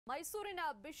ಮೈಸೂರಿನ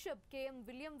bishop KM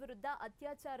William ವಿರುದ್ಧ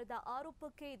ಅತ್ಯಾಚಾರದ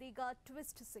ಆರೋಪಕ್ಕೆ ಇದೀಗ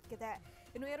ಟ್ವಿಸ್ಟ್ ಸಿಕ್ಕಿದೆ.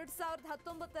 ಇನ್ನು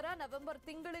 2019ರ ನವೆಂಬರ್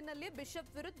ತಿಂಗಳಿನಲ್ಲಿ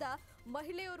ಬಿಷಪ್ ವಿರುದ್ಧ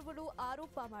ಮಹಿಳೆಯೋರ್ವಳು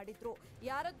ಆರೋಪ ಮಾಡಿದ್ರು.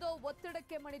 ಯಾರದ್ದೋ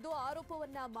ಒತ್ತಡಕ್ಕೆ ಮಣಿದು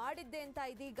ಆರೋಪವನ್ನ ಮಾಡಿದ್ದೆ ಅಂತ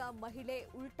ಇದೀಗ ಮಹಿಳೆ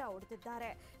ಉಲ್ಟಾ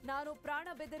ಹೊಡೆದಿದ್ದಾರೆ. ನಾನು ಪ್ರಾಣ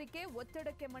ಬೆದರಿಕೆ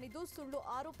ಒತ್ತಡಕ್ಕೆ ಮಣಿದು ಸುಳ್ಳು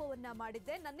ಆರೋಪವನ್ನ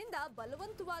ಮಾಡಿದ್ದೆ, ನನ್ನಿಂದ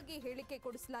ಬಲವಂತವಾಗಿ ಹೇಳಿಕೆ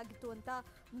ಕೊಡಿಸಲಾಗಿತ್ತು ಅಂತ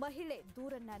ಮಹಿಳೆ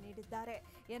ದೂರನ್ನ ನೀಡಿದ್ದಾರೆ.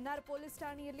 ಎನ್ಆರ್ ಪೊಲೀಸ್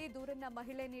ಠಾಣೆಯಲ್ಲಿ ದೂರನ್ನ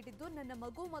ಮಹಿಳೆ ನೀಡಿದ್ದು, ನನ್ನ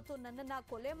ಮಗು ಮತ್ತು ನನ್ನನ್ನ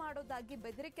ಕೊಲೆ ಮಾಡೋದಾಗಿ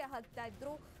ಬೆದರಿಕೆ ಹಾಕ್ತಾ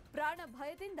ಇದ್ರು. ಪ್ರಾಣ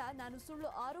ಭಯದಿಂದ ನಾನು ಸುಳ್ಳು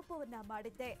ಆರೋಪವನ್ನ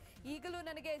ಮಾಡಿದ್ದೆ. ಈಗಲೂ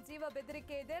ನನಗೆ ಜೀವ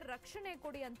ಬೆದರಿಕೆ ಇದೆ, ರಕ್ಷಣೆ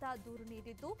ಕೊಡಿ ಅಂತ ದೂರು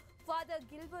ನೀಡಿದ್ದು father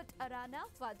Gilbert ಅರಾನಾ,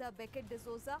 father Becket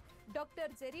D'Souza,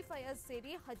 doctor Jerry Fayaz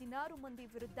ಸೇರಿ 16 ಮಂದಿ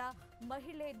ವಿರುದ್ಧ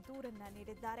ಮಹಿಳೆ ದೂರನ್ನ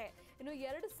ನೀಡಿದ್ದಾರೆ. ಇನ್ನು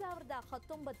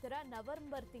 2019ರ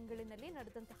ನವೆಂಬರ್ ತಿಂಗಳಿನಲ್ಲಿ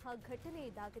ನಡೆದಂತಹ ಘಟನೆ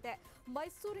ಇದಾಗಿದೆ.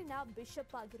 ಮೈಸೂರಿನ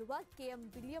ಬಿಷಪ್ ಆಗಿರುವ ಕೆಎಂ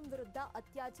ವಿಲಿಯಂ ವಿರುದ್ಧ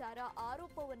ಅತ್ಯಾಚಾರ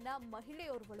ಆರೋಪವನ್ನ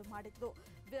ಮಹಿಳೆಯೋರ್ವಳು ಮಾಡಿದ್ರು.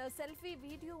 ಸೆಲ್ಫಿ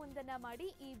ವಿಡಿಯೋವೊಂದನ್ನ ಮಾಡಿ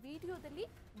ಈ ವಿಡಿಯೋದಲ್ಲಿ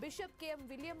ಬಿಷಪ್ ಕೆಎಂ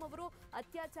ವಿಲಿಯಂ ಅವರು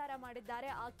ಅತ್ಯಾಚಾರ ಮಾಡಿದ್ದಾರೆ,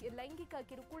 ಲೈಂಗಿಕ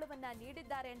ಕಿರುಕುಳವನ್ನ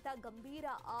ನೀಡಿದ್ದಾರೆ ಅಂತ ಗಂಭೀರ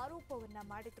ಆರೋಪವನ್ನ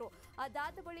ಮಾಡಿದ್ರು.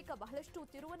 ಅದಾದ ಬಳಿಕ ಬಹಳಷ್ಟು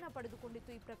ತಿರುವನ್ನ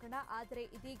ಪಡೆದುಕೊಂಡಿತ್ತು ಈ ಪ್ರಕರಣ. ಆದರೆ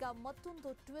ಇದೀಗ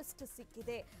ಮತ್ತೊಂದು ಟ್ವಿಸ್ಟ್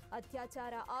ಸಿಕ್ಕಿದೆ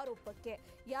ಅತ್ಯಾಚಾರ ಆರೋಪಕ್ಕೆ.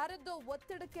 ಯಾರದ್ದೋ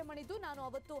ಒತ್ತಡಕ್ಕೆ ಮಣಿದು ನಾನು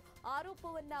ಅವತ್ತು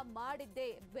ಆರೋಪವನ್ನ ಮಾಡಿದ್ದೆ,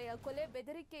 ಕೊಲೆ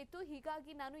ಬೆದರಿಕೆ ಇತ್ತು,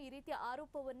 ಹೀಗಾಗಿ ನಾನು ಈ ರೀತಿಯ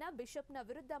ಆರೋಪವನ್ನ ಬಿಷಪ್ನ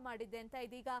ವಿರುದ್ಧ ಮಾಡಿದ್ದೆ ಅಂತ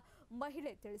ಇದೀಗ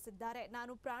ಮಹಿಳೆ ತಿಳಿಸಿದ್ದಾರೆ.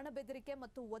 ನಾನು ಪ್ರಾಣ ಬೆದರಿಕೆ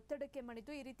ಮತ್ತು ಒತ್ತಡಕ್ಕೆ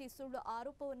ಮಣಿದು ಈ ರೀತಿ ಸುಳ್ಳು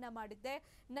ಆರೋಪವನ್ನ ಮಾಡಿದ್ದೆ,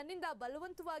 ನನ್ನಿಂದ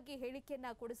ಬಲವಂತವಾಗಿ ಹೇಳಿಕೆಯನ್ನ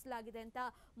ಕೊಡಿಸಲಾಗಿದೆ ಅಂತ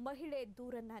ಮಹಿಳೆ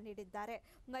ದೂರನ್ನ ನೀಡಿದ್ದಾರೆ.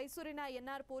 ಮೈಸೂರಿನ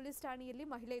ಎನ್ಆರ್ ಪೊಲೀಸ್ ಠಾಣೆಯಲ್ಲಿ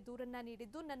ಮಹಿಳೆ ದೂರನ್ನ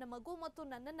ನೀಡಿದ್ದು, ನನ್ನ ಮಗು ಮತ್ತು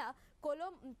ನನ್ನನ್ನ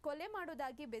ಕೊಲೆ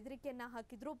ಮಾಡೋದಾಗಿ ಬೆದರಿಕೆಯನ್ನ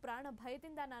ಹಾಕಿದ್ರು. ಪ್ರಾಣ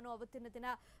ಭಯದಿಂದ ನಾನು ಅವತ್ತಿನ ದಿನ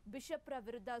ಬಿಷಪ್ರ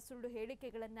ವಿರುದ್ಧ ಸುಳ್ಳು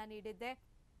ಹೇಳಿಕೆಗಳನ್ನ ನೀಡಿದ್ದೆ.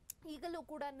 ಈಗಲೂ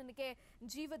ಕೂಡ ನನಗೆ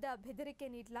ಜೀವದ ಬೆದರಿಕೆ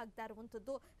ನೀಡಲಾಗ್ತಾ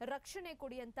ಇರುವಂಥದ್ದು, ರಕ್ಷಣೆ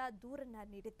ಕೊಡಿ ಅಂತ ದೂರನ್ನ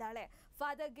ನೀಡಿದ್ದಾಳೆ.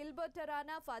 Father Gilbert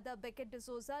ಅರಾನಾ, father Becket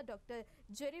D'Souza, doctor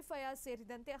Jerry Fayaz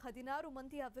ಸೇರಿದಂತೆ 16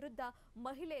 ಮಂದಿಯ ವಿರುದ್ಧ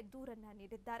ಮಹಿಳೆ ದೂರನ್ನ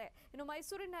ನೀಡಿದ್ದಾರೆ. ಇನ್ನು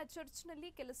ಮೈಸೂರಿನ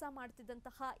ಚರ್ಚ್ನಲ್ಲಿ ಕೆಲಸ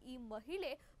ಮಾಡ್ತಿದ್ದಂತಹ ಈ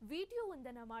ಮಹಿಳೆ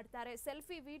ವಿಡಿಯೋವೊಂದನ್ನು ಮಾಡ್ತಾರೆ.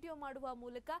 ಸೆಲ್ಫಿ ವಿಡಿಯೋ ಮಾಡುವ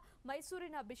ಮೂಲಕ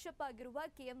ಮೈಸೂರಿನ ಬಿಷಪ್ ಆಗಿರುವ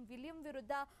ಕೆಎಂ ವಿಲಿಯಂ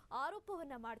ವಿರುದ್ಧ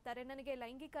ಆರೋಪವನ್ನ ಮಾಡ್ತಾರೆ. ನನಗೆ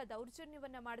ಲೈಂಗಿಕ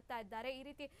ದೌರ್ಜನ್ಯವನ್ನ ಮಾಡ್ತಾ ಇದ್ದಾರೆ, ಈ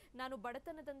ರೀತಿ ನಾನು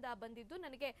ಬಡತನದಿಂದ ಬಂದಿದ್ದು,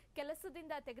 ನನಗೆ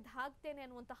ಕೆಲಸದಿಂದ ತೆಗೆದು ಹಾಕ್ತೇನೆ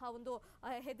ಅನ್ನುವಂತಹ ಒಂದು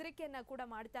ಹೆದರಿಕೆಯನ್ನ ಕೂಡ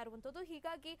ಮಾಡ್ತಾ ಇರುವಂಥದ್ದು.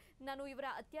 ಹೀಗಾಗಿ ನಾನು ಇವರ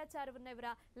ಅತ್ಯಾಚಾರವನ್ನ, ಇವರ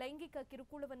ಲೈಂಗಿಕ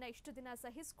ಕಿರುಕುಳವನ್ನ ಇಷ್ಟು ದಿನ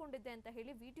ಸಹಿಸಿಕೊಂಡಿದ್ದೆ ಅಂತ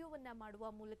ಹೇಳಿ ವಿಡಿಯೋವನ್ನ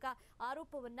ಮಾಡುವ ಮೂಲಕ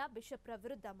ಆರೋಪವನ್ನ ಬಿಷಪ್ರ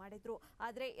ವಿರುದ್ಧ ಮಾಡಿದ್ರು.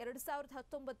 ಆದರೆ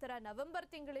 2019ರ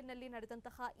ನವೆಂಬರ್ ತಿಂಗಳಿನಲ್ಲಿ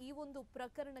ನಡೆದಂತಹ ಈ ಒಂದು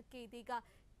ಪ್ರಕರಣಕ್ಕೆ ಇದೀಗ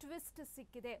ಟ್ವಿಸ್ಟ್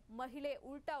ಸಿಕ್ಕಿದೆ. ಮಹಿಳೆ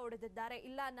ಉಲ್ಟಾ ಹೊಡೆದಿದ್ದಾರೆ.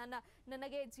 ಇಲ್ಲ,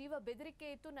 ನನಗೆ ಜೀವ ಬೆದರಿಕೆ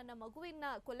ಇತ್ತು, ನನ್ನ ಮಗುವಿನ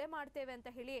ಕೊಲೆ ಮಾಡ್ತೇವೆ ಅಂತ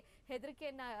ಹೇಳಿ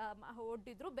ಹೆದರಿಕೆಯನ್ನ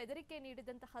ಒಡ್ಡಿದ್ರು. ಬೆದರಿಕೆ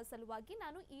ನೀಡಿದಂತಹ ಸಲುವಾಗಿ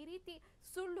ನಾನು ಈ ರೀತಿ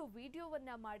ಸುಳ್ಳು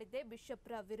ವಿಡಿಯೋವನ್ನ ಮಾಡಿದ್ದೆ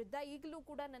ಬಿಷಪ್ರ ವಿರುದ್ಧ. ಈಗಲೂ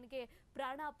ಕೂಡ ನನಗೆ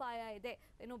ಪ್ರಾಣಾಪಾಯ ಇದೆ,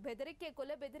 ಏನು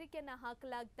ಕೊಲೆ ಬೆದರಿಕೆಯನ್ನ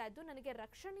ಹಾಕಲಾಗ್ತಾ ಇದ್ದು, ನನಗೆ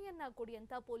ರಕ್ಷಣೆಯನ್ನ ಕೊಡಿ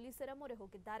ಅಂತ ಪೊಲೀಸರ ಮೊರೆ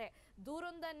ಹೋಗಿದ್ದಾರೆ.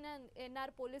 ದೂರೊಂದನ್ನ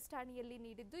ಎನ್ಆರ್ ಪೊಲೀಸ್ ಠಾಣೆಯಲ್ಲಿ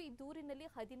ನೀಡಿದ್ದು, ಈ ದೂರಿನಲ್ಲಿ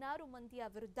 16 ಮಂದಿಯ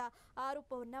ವಿರುದ್ಧ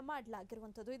ಆರೋಪವನ್ನ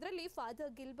ಮಾಡಲಾಗಿರುವಂಥದ್ದು. ಇದರಲ್ಲಿ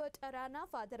father Gilbert ಅರಾನಾ,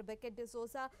 father Becket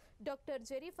D'Souza, doctor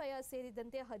Jerry Fayaz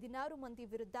ಸೇರಿದಂತೆ 16 ಮಂದಿ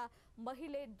ವಿರುದ್ಧ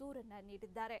ಮಹಿಳೆ ದೂರನ್ನ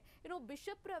ನೀಡಿದ್ದಾರೆ. ಇನ್ನು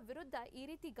ಬಿಷಪ್ರ ವಿರುದ್ಧ ಈ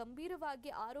ರೀತಿ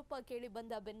ಗಂಭೀರವಾಗಿ ಆರೋಪ ಕೇಳಿ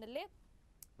ಬಂದ ಬೆನ್ನಲ್ಲೇ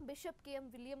ಬಿಷಪ್ ಕೆಎಂ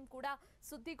ವಿಲಿಯಂ ಕೂಡ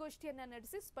ಸುದ್ದಿಗೋಷ್ಠಿಯನ್ನ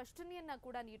ನಡೆಸಿ ಸ್ಪಷ್ಟನೆಯನ್ನ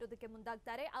ಕೂಡ ನೀಡೋದಕ್ಕೆ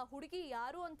ಮುಂದಾಗ್ತಾರೆ. ಆ ಹುಡುಗಿ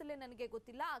ಯಾರು ಅಂತಲೇ ನನಗೆ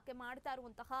ಗೊತ್ತಿಲ್ಲ, ಆಕೆ ಮಾಡ್ತಾ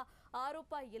ಇರುವಂತಹ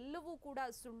ಆರೋಪ ಎಲ್ಲವೂ ಕೂಡ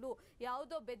ಸುಳ್ಳು,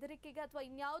 ಯಾವುದೋ ಬೆದರಿಕೆಗೆ ಅಥವಾ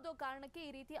ಇನ್ಯಾವುದೋ ಕಾರಣಕ್ಕೆ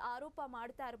ಈ ರೀತಿ ಆರೋಪ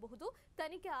ಮಾಡ್ತಾ ಇರಬಹುದು,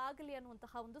 ತನಿಖೆ ಆಗಲಿ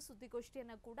ಅನ್ನುವಂತಹ ಒಂದು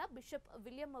ಸುದ್ದಿಗೋಷ್ಠಿಯನ್ನ ಕೂಡ ಬಿಷಪ್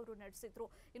ವಿಲಿಯಂ ಅವರು ನಡೆಸಿದ್ರು.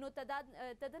 ಇನ್ನು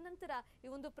ತದನಂತರ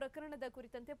ಈ ಒಂದು ಪ್ರಕರಣದ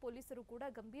ಕುರಿತಂತೆ ಪೊಲೀಸರು ಕೂಡ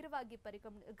ಗಂಭೀರವಾಗಿ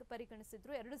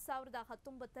ಪರಿಗಣಿಸಿದ್ರು.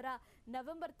 2019ರ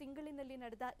ನವೆಂಬರ್ ತಿಂಗಳಿನಲ್ಲಿ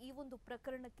ನಡೆದ ಈ ಒಂದು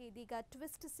ಪ್ರಕರಣಕ್ಕೆ ಇದೀಗ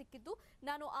ಟ್ವಿಸ್ಟ್ ಸಿಕ್ಕಿದ್ದು,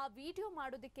 ನಾನು ಆ ವಿಡಿಯೋ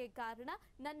ಮಾಡೋದಕ್ಕೆ ಕಾರಣ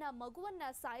ನನ್ನ ಮಗುವನ್ನ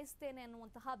ಸಾಯಿಸ್ತೇನೆ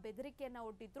ಅನ್ನುವಂತಹ ಬೆದರಿಕೆಯನ್ನ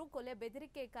ಒಡ್ಡಿದ್ರು. ಕೊಲೆ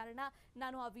ಬೆದರಿಕೆ ಕಾರಣ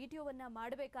ನಾನು ಆ ವಿಡಿಯೋವನ್ನ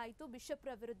ಮಾಡಬೇಕಾಯಿತು,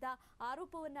 ಬಿಷಪ್ರ ವಿರುದ್ಧ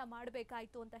ಆರೋಪವನ್ನ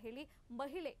ಮಾಡಬೇಕಾಯಿತು ಅಂತ ಹೇಳಿ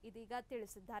ಮಹಿಳೆ ಇದೀಗ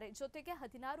ತಿಳಿಸಿದ್ದಾರೆ. ಜೊತೆಗೆ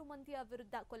 16 ಮಂದಿಯ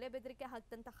ವಿರುದ್ಧ ಕೊಲೆ ಬೆದರಿಕೆ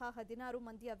ಹಾಕಿದಂತಹ 16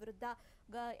 ಮಂದಿಯ ವಿರುದ್ಧ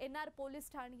ಎನ್ಆರ್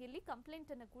ಪೊಲೀಸ್ ಠಾಣೆಯಲ್ಲಿ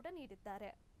ಕಂಪ್ಲೇಂಟ್ ಅನ್ನು ಕೂಡ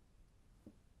ನೀಡಿದ್ದಾರೆ.